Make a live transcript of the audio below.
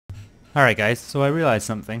Alright guys, so I realized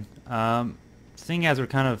something. Seeing as we are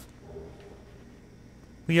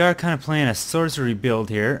kind of playing a sorcery build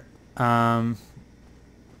here, I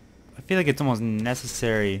feel like it's almost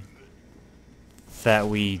necessary that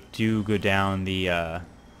we do go down the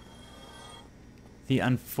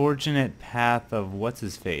unfortunate path of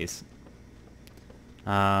what's-his-face,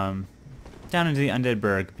 um, down into the Undead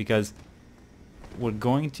Burg, because we're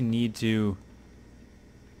going to need to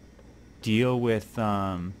deal with,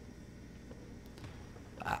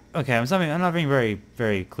 okay, I'm not being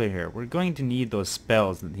very clear here. We're going to need those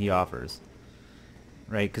spells that he offers,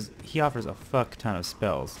 right? Because he offers a fuck ton of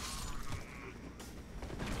spells.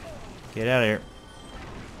 Get out of here.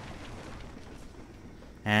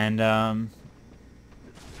 And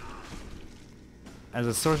as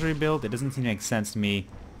a sorcery build, it doesn't seem to make sense to me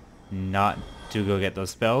not to go get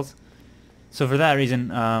those spells. So for that reason,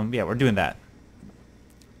 yeah, we're doing that.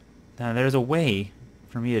 Now there's a way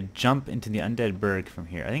for me to jump into the Undead Burg from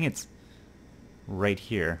here. I think it's right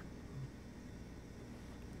here.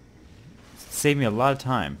 Save me a lot of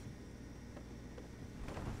time.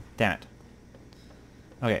 Damn it.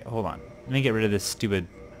 Okay, hold on. Let me get rid of this stupid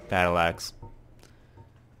battle axe.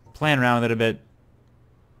 Playing around with it a bit.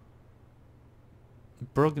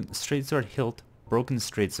 Broken straight sword hilt. Broken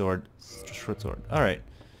straight sword. Short sword. Alright.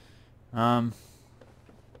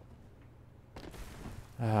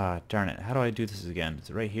 Ah, darn it. How do I do this again?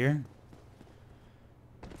 Is it right here?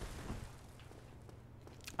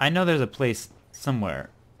 I know there's a place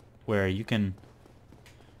somewhere where you can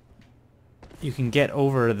get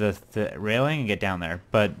over the railing and get down there,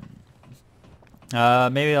 but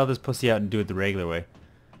maybe I'll just pussy out and do it the regular way.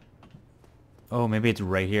 Oh, maybe it's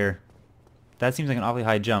right here. That seems like an awfully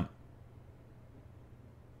high jump.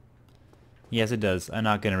 Yes, it does. I'm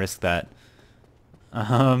not gonna risk that.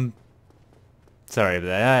 Um, sorry, but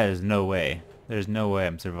there's no way. There's no way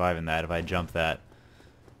I'm surviving that if I jump that.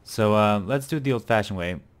 So let's do it the old-fashioned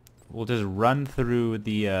way. We'll just run through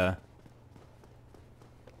the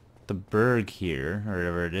burg here, or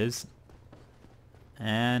whatever it is.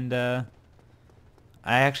 And I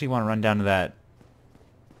actually want to run down to that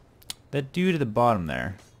dude at the bottom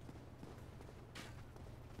there.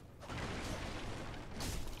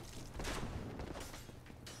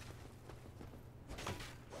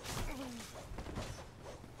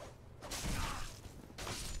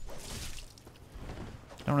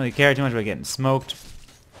 Don't really care too much about getting smoked,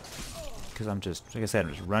 because I'm just, like I said,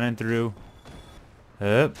 I'm just running through.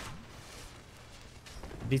 Up.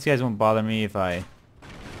 These guys won't bother me if I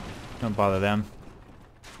don't bother them.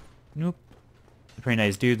 Nope. Pretty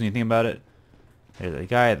nice dudes when you think about it. There's a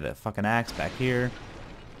guy with the fucking axe back here.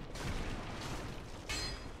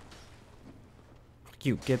 Fuck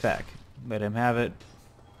you, get back. Let him have it.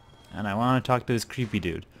 And I want to talk to this creepy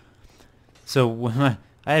dude. So when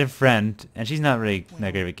I had a friend, and she's not really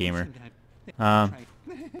that great of a gamer,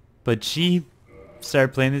 but she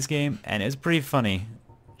started playing this game, and it was pretty funny.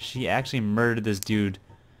 She actually murdered this dude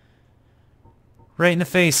right in the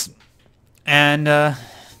face, and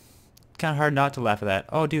kind of hard not to laugh at that.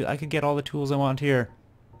 Oh, dude, I could get all the tools I want here.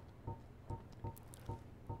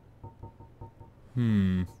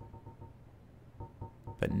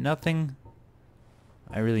 But nothing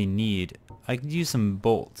I really need. I could use some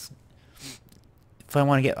bolts. If I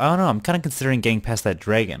want to get... I don't know, I'm kind of considering getting past that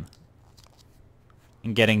dragon.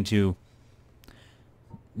 And getting to...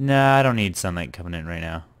 Nah, I don't need sunlight coming in right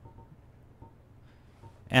now.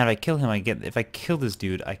 And if I kill him, if I kill this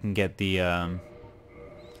dude, I can get the,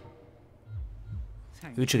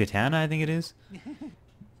 Uchigatana, I think it is.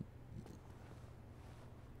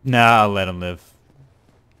 Nah, I'll let him live.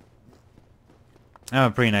 I'm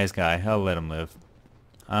a pretty nice guy. I'll let him live.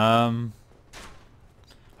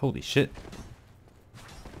 Holy shit.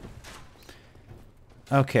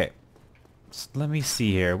 Okay. So let me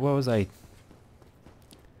see here. What was I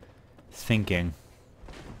thinking?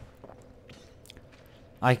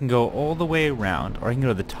 I can go all the way around, or I can go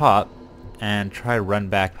to the top and try to run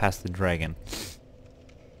back past the dragon.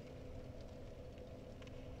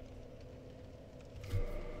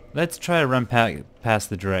 Let's try to run past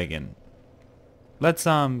the dragon. Let's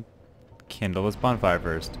kindle this bonfire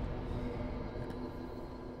first.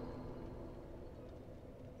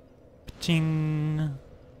 Ching.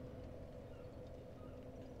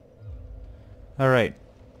 Alright.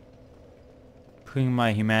 Putting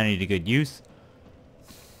my humanity to good use.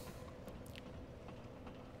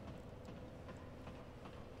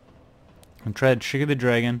 I'm trying to trigger the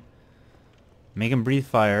dragon, make him breathe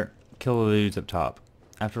fire, kill the dudes up top.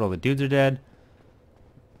 After all the dudes are dead,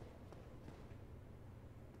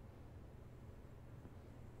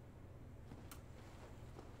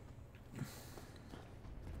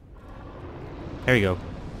 There we go.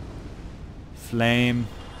 Flame.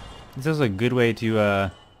 This is a good way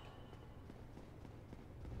to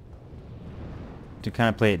kind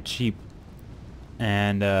of play it cheap.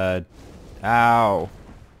 And ow.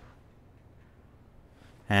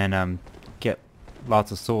 And get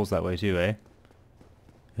lots of souls that way too,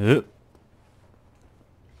 eh?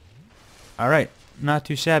 Alright, not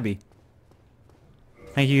too shabby.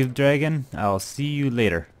 Thank you, dragon. I'll see you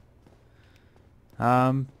later.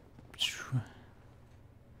 How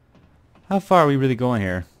far are we really going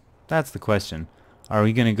here? That's the question. Are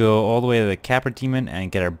we gonna go all the way to the Capra Demon and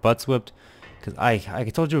get our butts whipped? Because I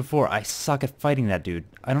told you before, I suck at fighting that dude.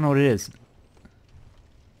 I don't know what it is.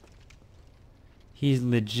 He's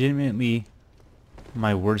legitimately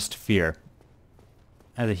my worst fear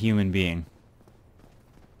as a human being.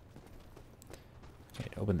 Okay,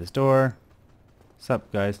 open this door. What's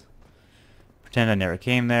up, guys? Pretend I never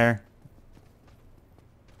came there.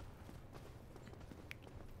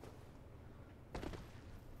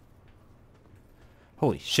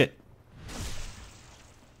 Holy shit.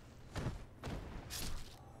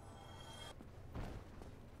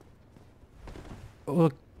 Oh,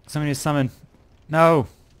 look, somebody summoned. No!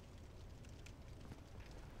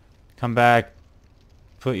 Come back.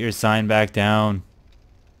 Put your sign back down.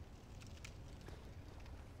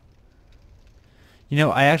 You know,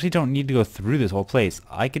 I actually don't need to go through this whole place.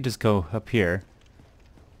 I could just go up here.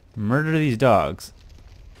 Murder these dogs.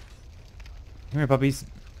 Come here, puppies.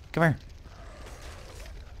 Come here.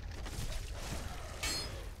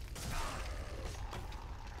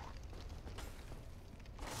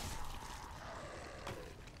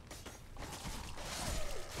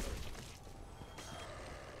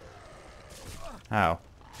 Ow.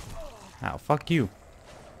 Ow, fuck you.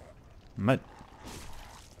 Mutt.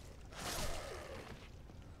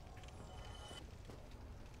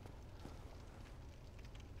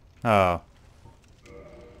 Oh.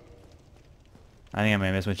 I think I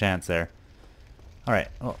may miss my chance there. Alright,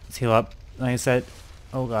 well, let's heal up. Like I said,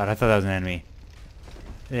 oh god, I thought that was an enemy.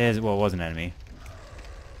 It is, well, it was an enemy.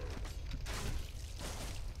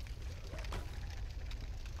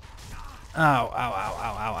 Ow, ow, ow,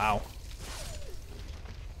 ow, ow, ow.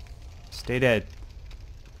 Stay dead.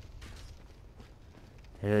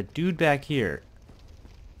 There's a dude back here.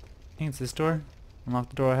 I think it's this door. Unlock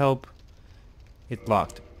the door, help. It's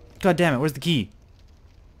locked. God damn it, where's the key?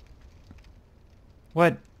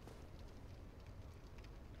 What?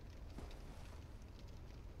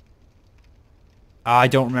 I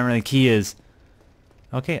don't remember where the key is.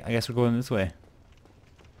 Okay, I guess we're going this way.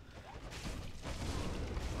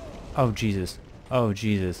 Oh, Jesus. Oh,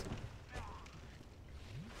 Jesus.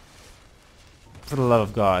 For the love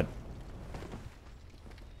of God.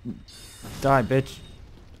 Die, bitch.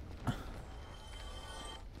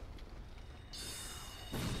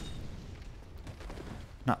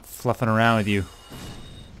 Not fluffing around with you.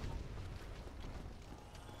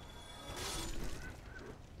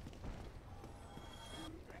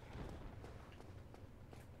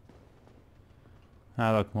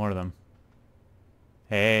 Ah, look, more of them.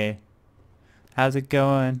 Hey. How's it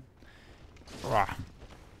going? Rah.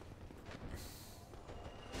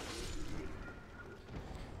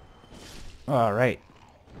 Alright.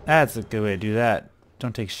 That's a good way to do that.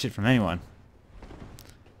 Don't take shit from anyone.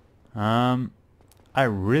 I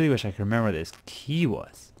really wish I could remember where this key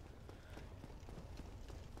was.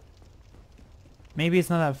 Maybe it's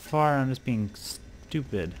not that far, I'm just being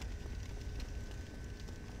stupid.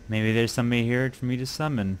 Maybe there's somebody here for me to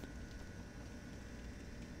summon.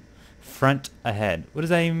 Front ahead. What does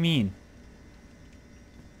that even mean?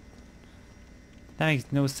 That makes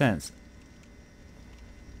no sense.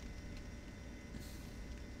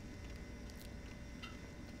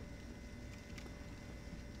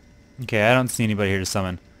 Okay, I don't see anybody here to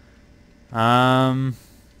summon.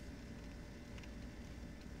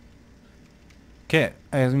 Okay,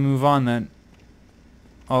 I guess we move on then.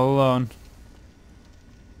 All alone.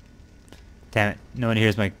 Damn it, no one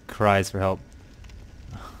hears my cries for help.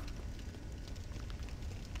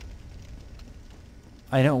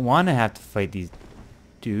 I don't want to have to fight these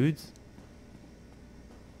dudes.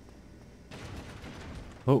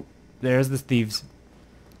 Oh, there's the thieves.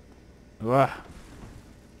 Ugh.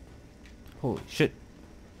 Holy shit.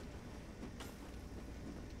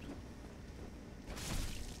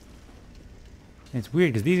 It's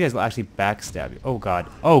weird because these guys will actually backstab you. Oh god.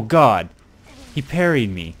 Oh god! He parried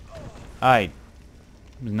me. I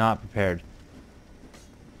was not prepared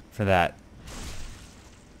for that.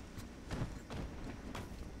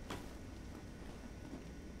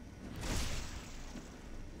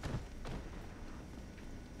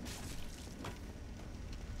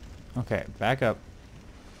 Okay, back up.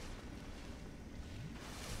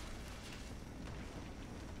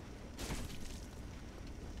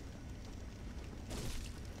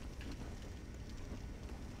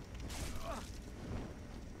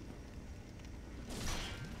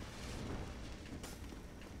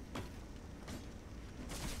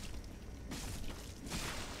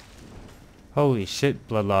 Holy shit,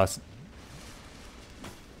 blood loss.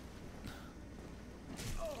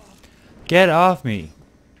 Get off me!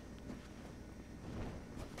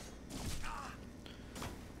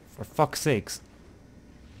 For fuck's sakes.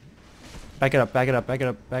 Back it up, back it up, back it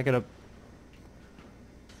up, back it up.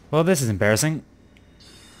 Well, this is embarrassing.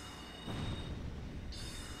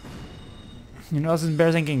 You know what else is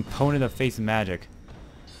embarrassing? Getting pwned in the face with magic.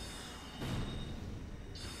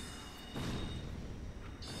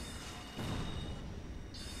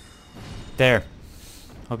 There.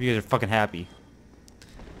 Hope you guys are fucking happy.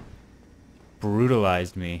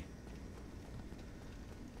 Brutalized me.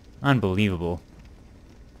 Unbelievable.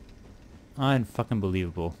 Unfucking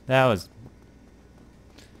believable. That was...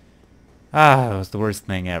 that was the worst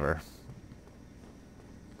thing ever.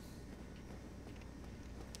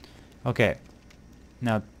 Okay.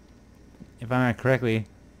 Now, if I remember correctly,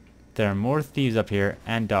 there are more thieves up here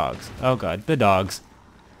and dogs. Oh god, the dogs.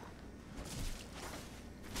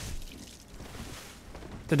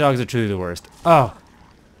 The dogs are truly the worst. Oh!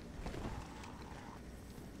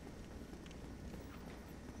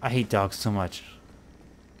 I hate dogs so much.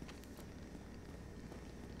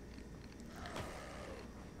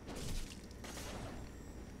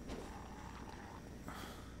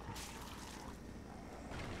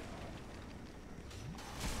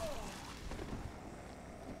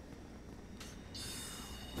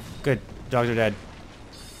 Good. Dogs are dead.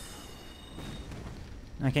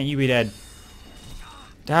 Why can't you be dead?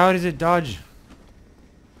 How does it dodge?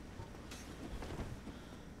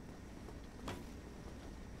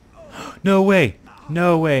 No way!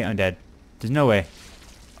 No way! I'm dead. There's no way.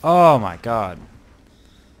 Oh my god.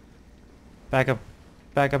 Back up.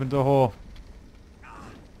 Back up into the hole.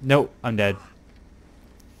 Nope. I'm dead.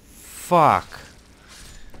 Fuck.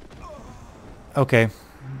 Okay.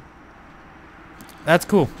 That's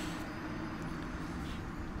cool.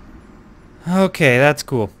 Okay, that's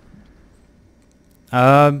cool.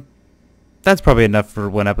 That's probably enough for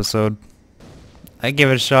one episode. I give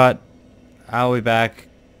it a shot. I'll be back.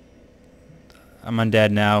 I'm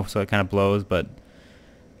undead now, so it kind of blows, but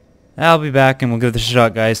I'll be back and we'll give this a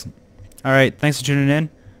shot, guys. Alright, thanks for tuning in,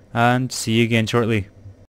 and see you again shortly.